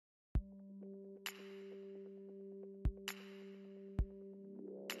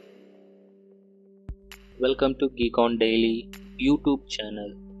Welcome to Geek on Daily YouTube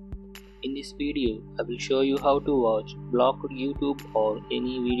channel. In this video, I will show you how to watch blocked YouTube or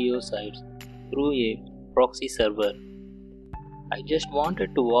any video sites through a proxy server. I just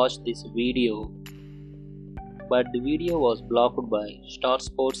wanted to watch this video, but the video was blocked by Star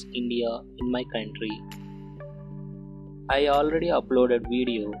Sports India in my country. I already uploaded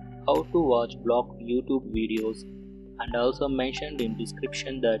video how to watch blocked YouTube videos and also mentioned in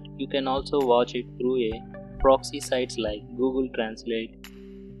description that you can also watch it through a proxy sites like Google Translate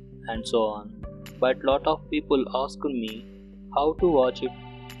and so on. But lot of people asked me how to watch it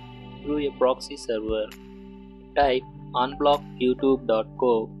through a proxy server. Type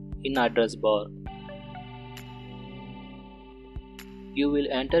unblockyoutube.co in address bar. You will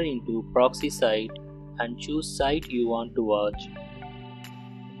enter into proxy site and choose site you want to watch.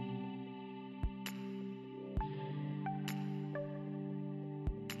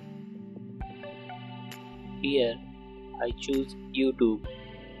 Here I choose YouTube.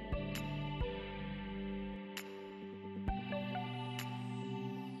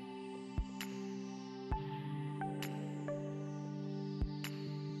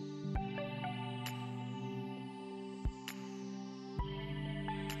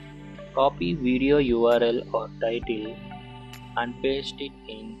 Copy video URL or title and paste it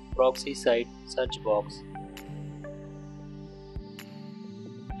in proxy site search box.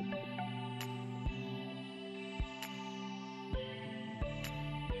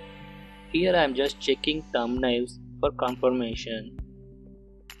 Here I am just checking thumbnails for confirmation.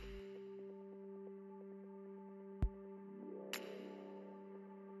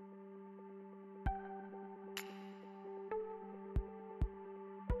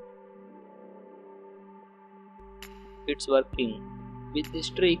 It's working. With this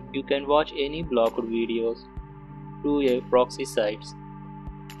trick, you can watch any blocked videos through a proxy sites.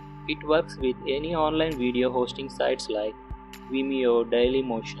 It works with any online video hosting sites like Vimeo,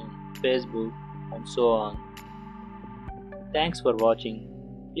 Dailymotion, Facebook, and so on. Thanks for watching.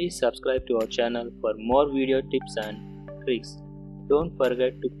 Please subscribe to our channel for more video tips and tricks. Don't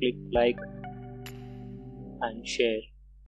forget to click like and share.